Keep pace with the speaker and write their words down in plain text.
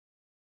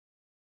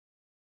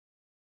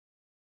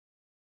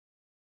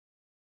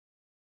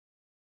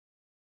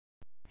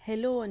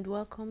Hello and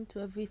welcome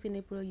to Everything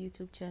April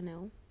YouTube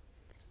channel.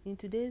 In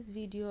today's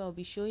video, I'll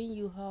be showing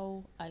you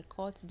how I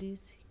cut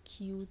this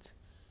cute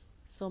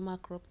summer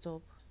crop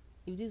top.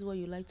 If this is what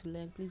you like to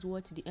learn, please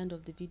watch the end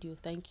of the video.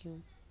 Thank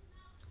you.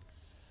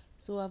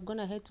 So I've gone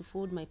ahead to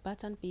fold my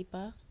pattern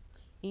paper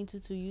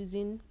into two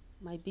using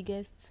my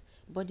biggest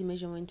body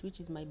measurement, which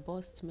is my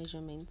bust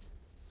measurement.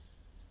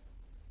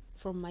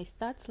 From my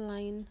start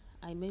line,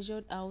 I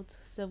measured out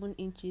 7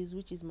 inches,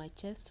 which is my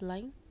chest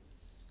line.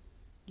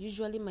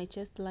 Usually my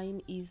chest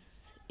line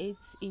is 8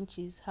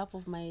 inches, half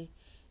of my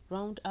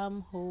round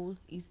armhole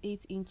is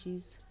 8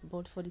 inches,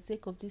 but for the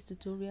sake of this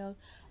tutorial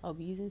I'll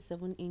be using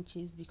 7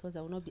 inches because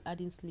I will not be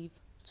adding sleeve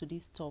to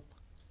this top.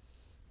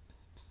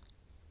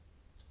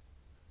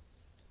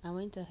 I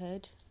went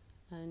ahead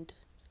and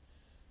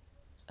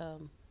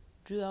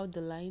drew out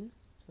the line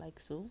like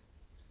so.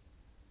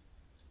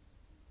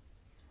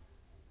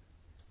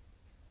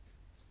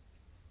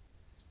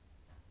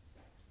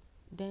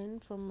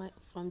 Then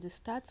from the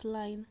start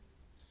line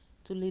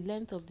to the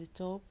length of the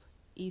top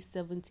is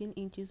 17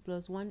 inches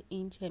plus 1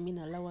 inch hemming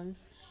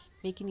allowance,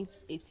 making it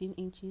 18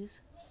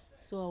 inches.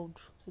 So I would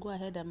go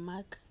ahead and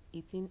mark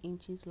 18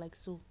 inches like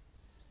so.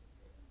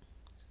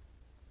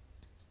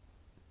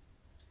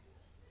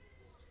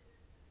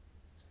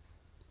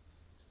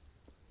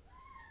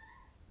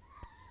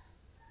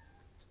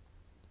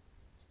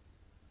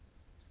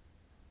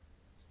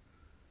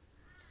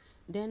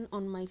 Then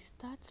on my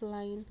start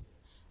line,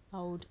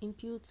 I would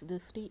impute the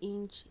 3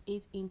 inch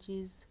 8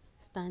 inches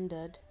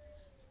standard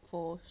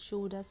for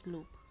shoulder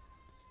slope,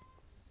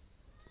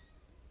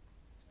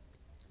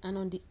 and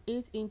on the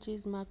 8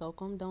 inches mark I'll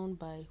come down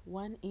by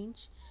 1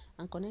 inch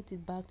and connect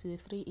it back to the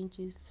 3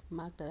 inches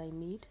mark that I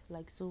made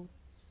like so.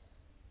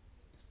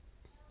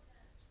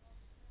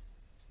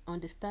 On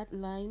the start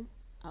line,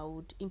 I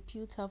would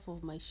impute half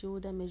of my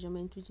shoulder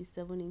measurement, which is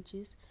 7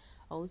 inches.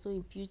 I also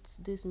impute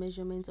this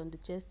measurement on the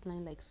chest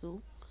line like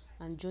so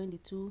and join the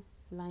two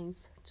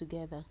lines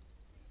together.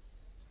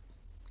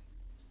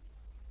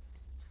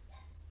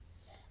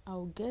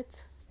 I'll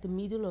get the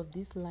middle of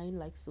this line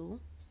like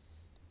so,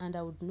 and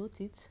I would note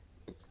it.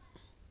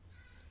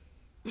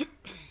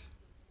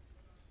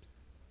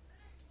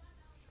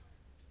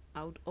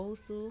 I would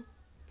also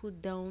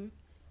put down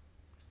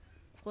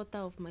quarter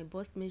of my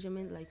bust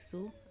measurement like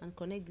so and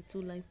connect the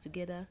two lines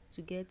together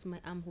to get my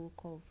armhole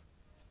curve.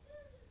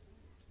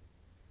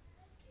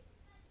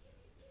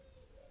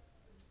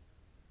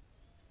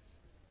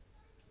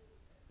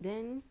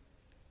 Then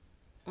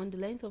on the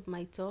length of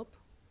my top,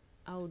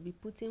 I would be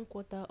putting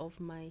quarter of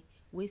my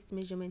waist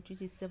measurement,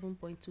 which is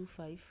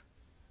 7.25,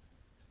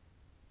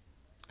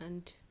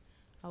 and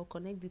I'll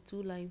connect the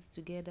two lines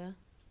together,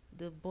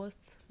 the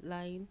bust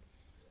line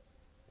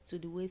to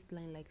the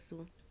waistline like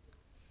so.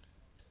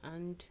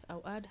 And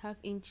I'll add ½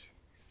 inch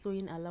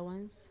sewing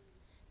allowance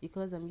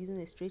because I'm using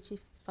a stretchy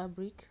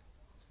fabric.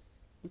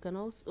 You can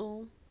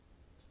also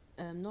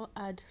not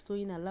add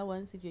sewing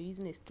allowance if you're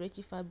using a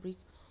stretchy fabric,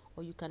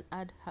 or you can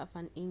add ½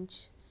 an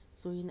inch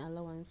sewing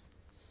allowance.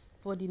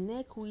 For the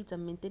neck width,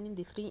 I'm maintaining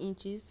the 3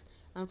 inches,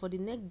 and for the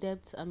neck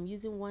depth, I'm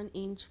using 1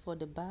 inch for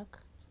the back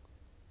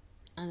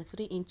and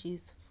 3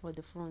 inches for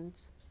the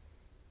front.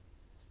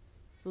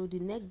 So the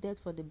neck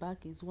depth for the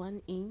back is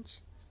 1 inch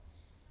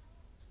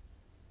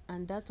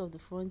and that of the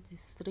front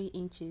is 3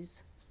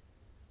 inches,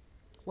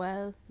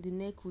 while the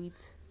neck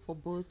width for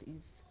both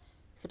is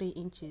 3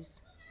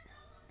 inches.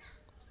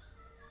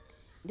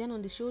 Then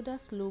on the shoulder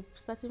slope,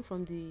 starting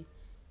from the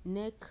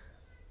neck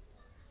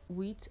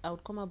width, I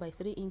would come out by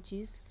 3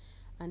 inches,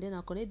 and then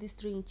I'll connect these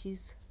 3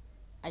 inches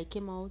I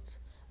came out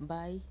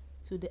by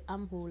to the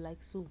armhole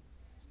like so.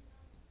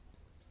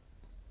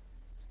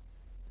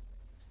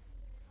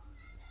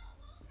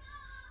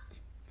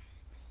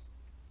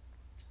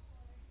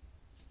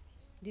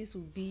 This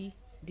will be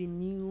the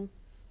new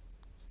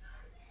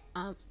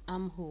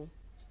armhole.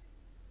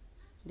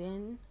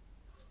 Then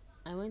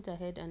I went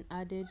ahead and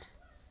added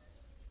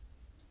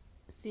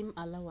seam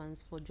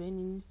allowance for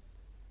joining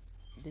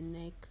the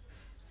neck,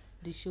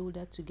 the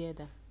shoulder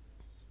together.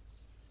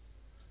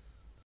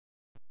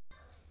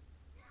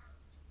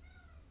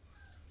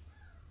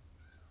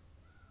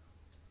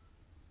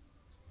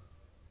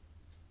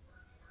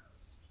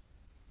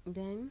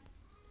 Then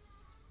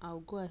I'll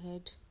go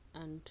ahead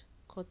and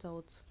cut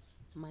out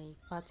my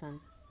pattern.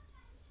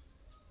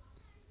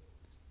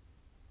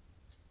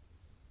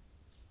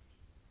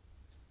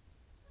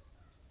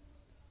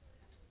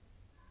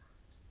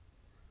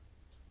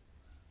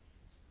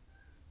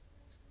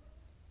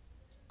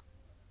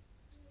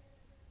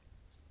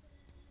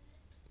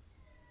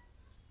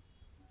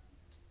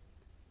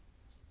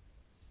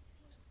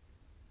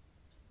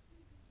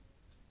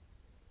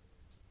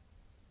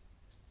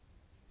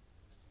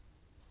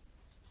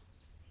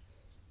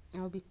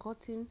 I'll be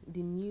cutting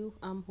the new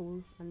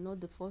armhole and not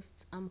the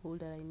first armhole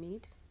that I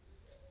made.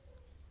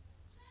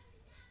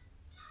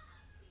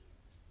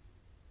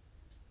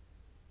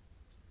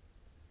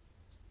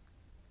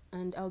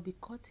 And I'll be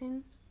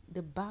cutting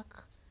the back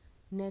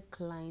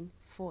neckline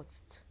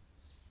first.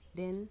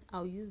 Then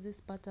I'll use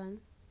this pattern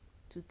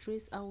to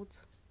trace out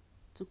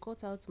to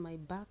cut out my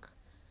back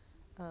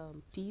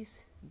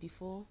piece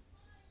before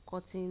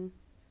cutting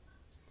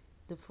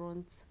the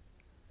front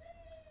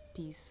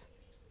piece.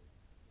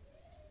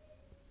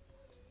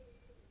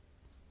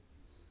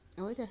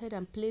 I went ahead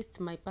and placed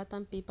my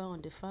pattern paper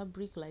on the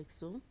fabric like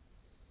so.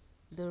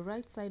 The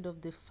right side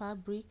of the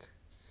fabric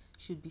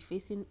should be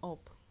facing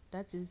up.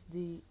 That is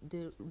the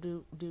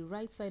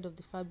right side of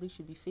the fabric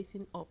should be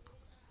facing up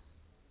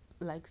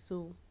like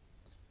so.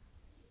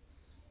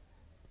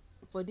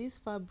 For this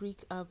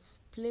fabric, I've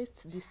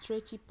placed the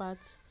stretchy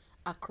part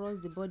across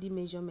the body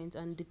measurement,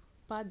 and the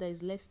part that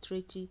is less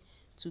stretchy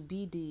to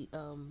be the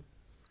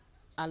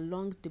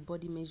along the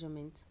body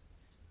measurement.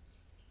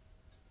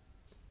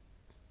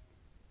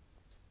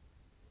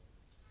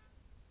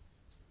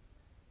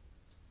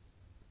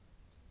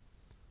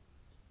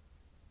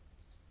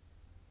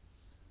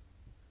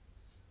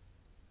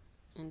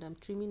 And I'm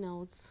trimming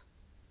out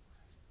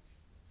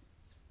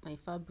my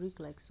fabric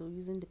like so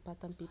using the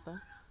pattern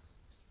paper,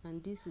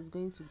 and this is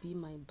going to be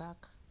my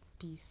back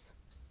piece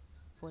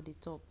for the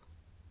top.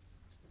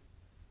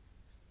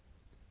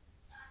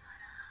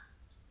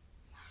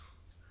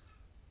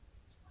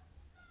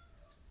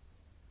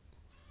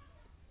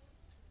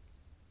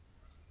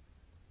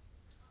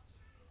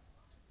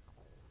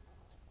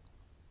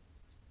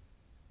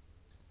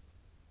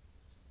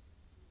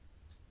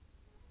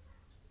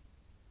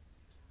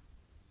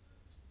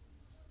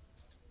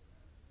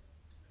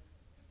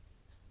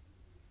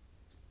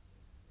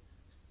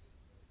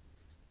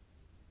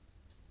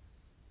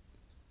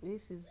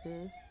 This is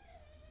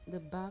the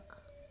back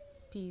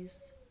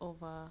piece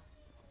of our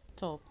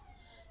top.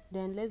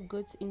 Then let's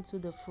go into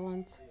the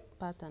front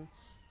pattern.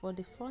 For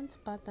the front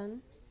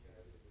pattern,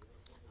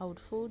 I would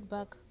fold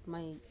back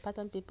my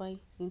pattern paper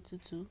into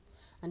two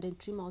and then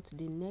trim out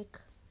the neck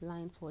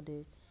line for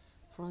the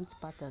front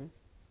pattern.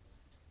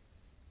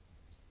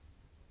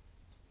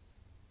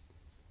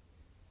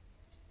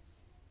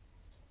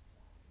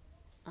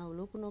 I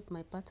will open up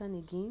my pattern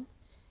again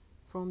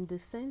from the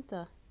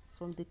center,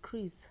 from the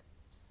crease.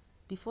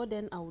 Before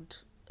then, I would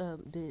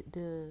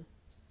the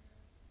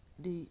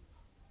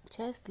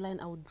chest line,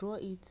 I would draw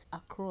it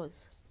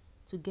across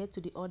to get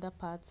to the other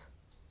part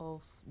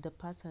of the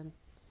pattern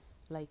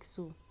like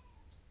so.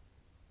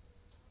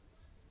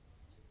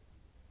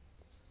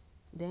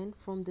 Then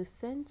from the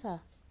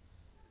center,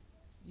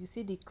 you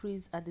see the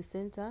crease at the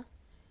center,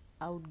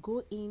 I would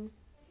go in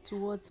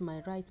towards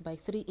my right by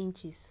 3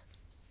 inches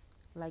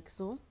like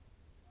so.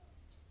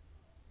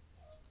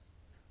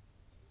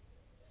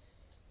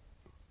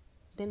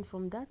 Then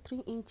from that 3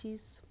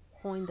 inches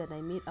point that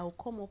I made, I'll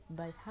come up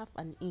by half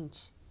an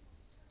inch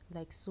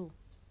like so.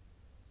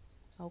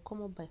 I'll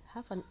come up by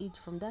half an inch.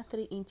 From that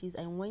 3 inches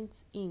I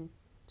went in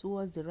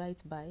towards the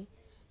right by,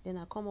 then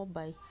I'll come up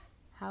by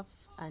half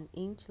an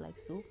inch like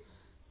so.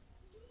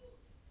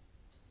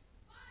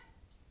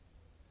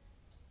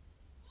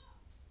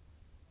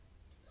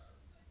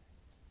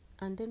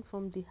 And then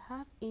from the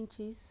half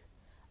inches,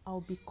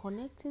 I'll be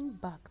connecting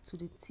back to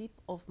the tip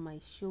of my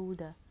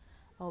shoulder.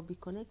 I'll be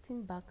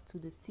connecting back to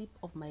the tip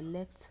of my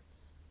left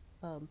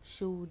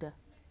shoulder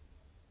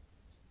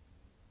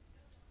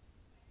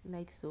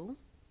like so.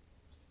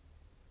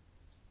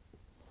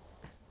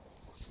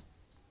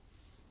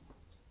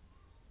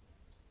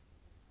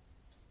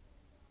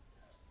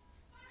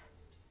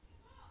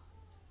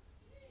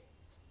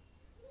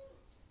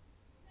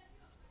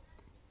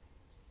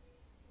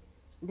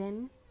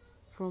 Then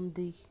from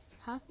the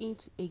half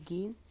inch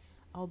again,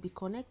 I'll be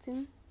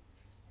connecting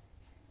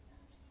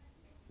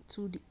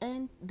to the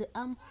end, the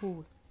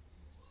armhole,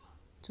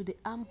 to the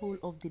armhole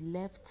of the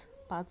left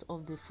part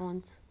of the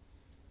front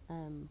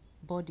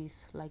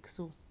bodice like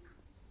so.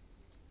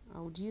 I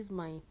would use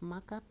my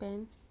marker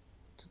pen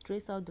to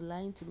trace out the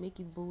line to make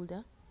it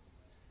bolder.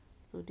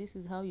 So this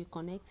is how you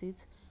connect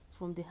it.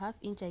 From the half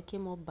inch I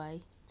came up by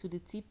to the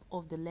tip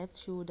of the left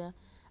shoulder,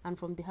 and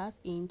from the half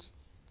inch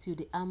to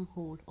the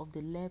armhole of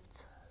the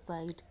left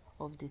side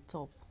of the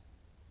top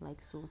like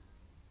so.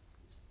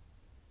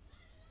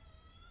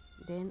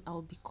 Then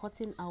I'll be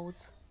cutting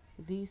out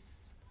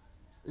these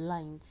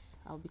lines.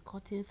 I'll be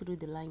cutting through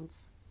the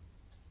lines.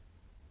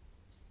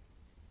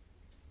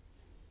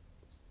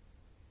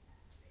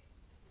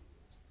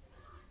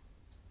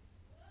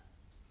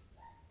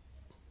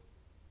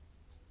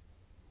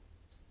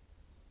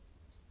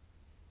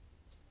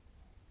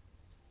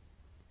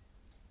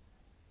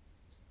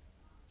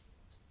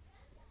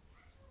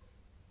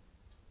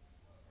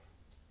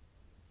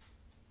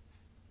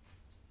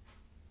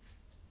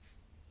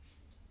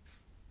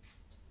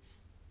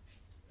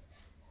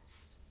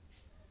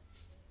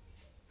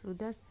 So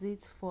that's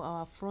it for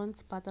our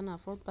front pattern. Our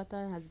front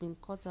pattern has been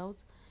cut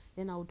out.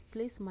 Then I would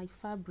place my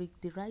fabric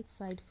the right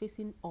side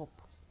facing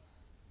up,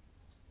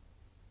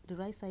 the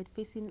right side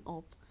facing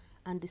up,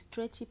 and the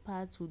stretchy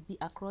part would be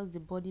across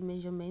the body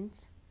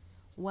measurement,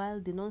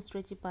 while the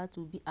non-stretchy part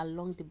will be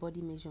along the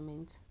body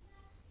measurement.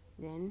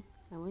 Then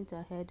I went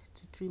ahead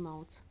to trim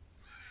out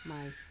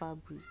my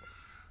fabric.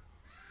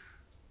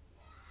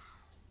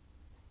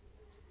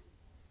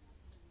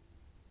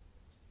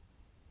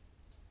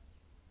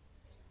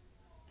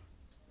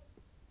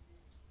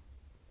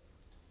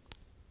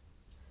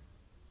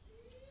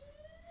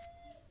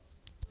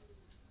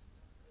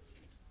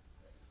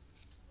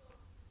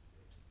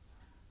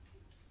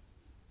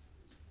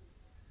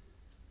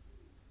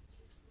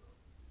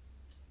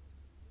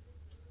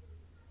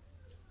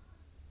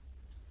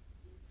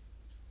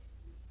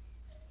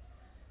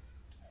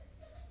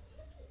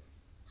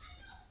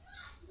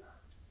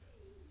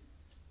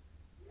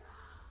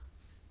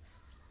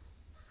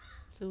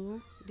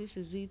 So this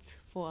is it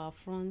for our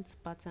front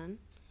pattern.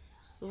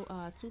 So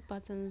our two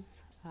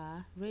patterns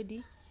are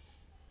ready.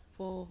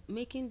 For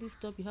making this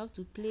top, you have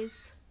to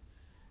place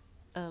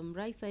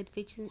right side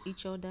facing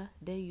each other,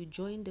 then you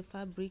join the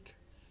fabric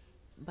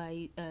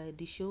by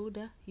the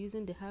shoulder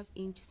using the 1/2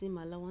 inch seam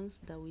allowance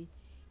that we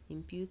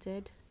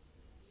imputed.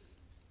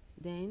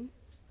 Then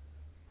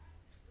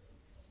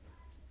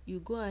you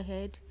go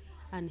ahead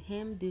and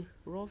hem the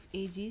rough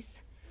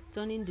edges,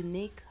 turning the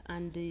neck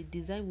and the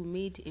design we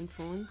made in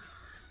front,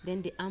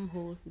 then the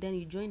armhole, then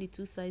you join the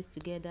two sides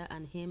together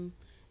and hem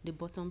the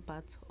bottom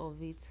part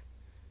of it.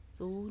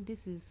 So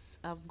this is,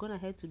 I've gone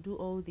ahead to do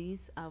all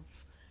these.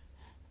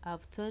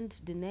 I've turned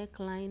the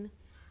neckline,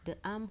 the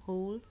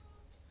armhole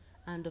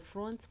and the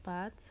front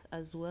part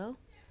as well.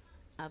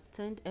 I've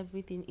turned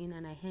everything in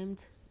and I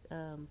hemmed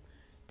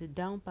the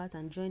down part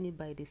and joined it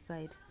by the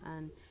side,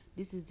 and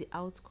this is the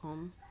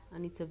outcome,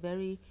 and it's a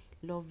very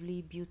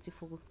lovely,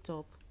 beautiful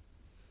top.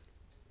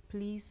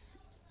 Please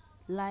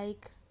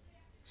like,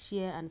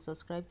 share and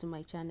subscribe to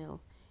my channel.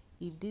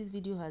 If this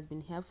video has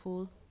been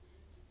helpful,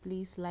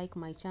 please like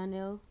my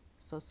channel,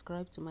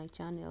 subscribe to my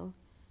channel.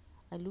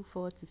 I look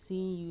forward to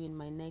seeing you in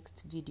my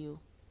next video.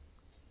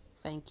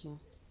 Thank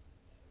you.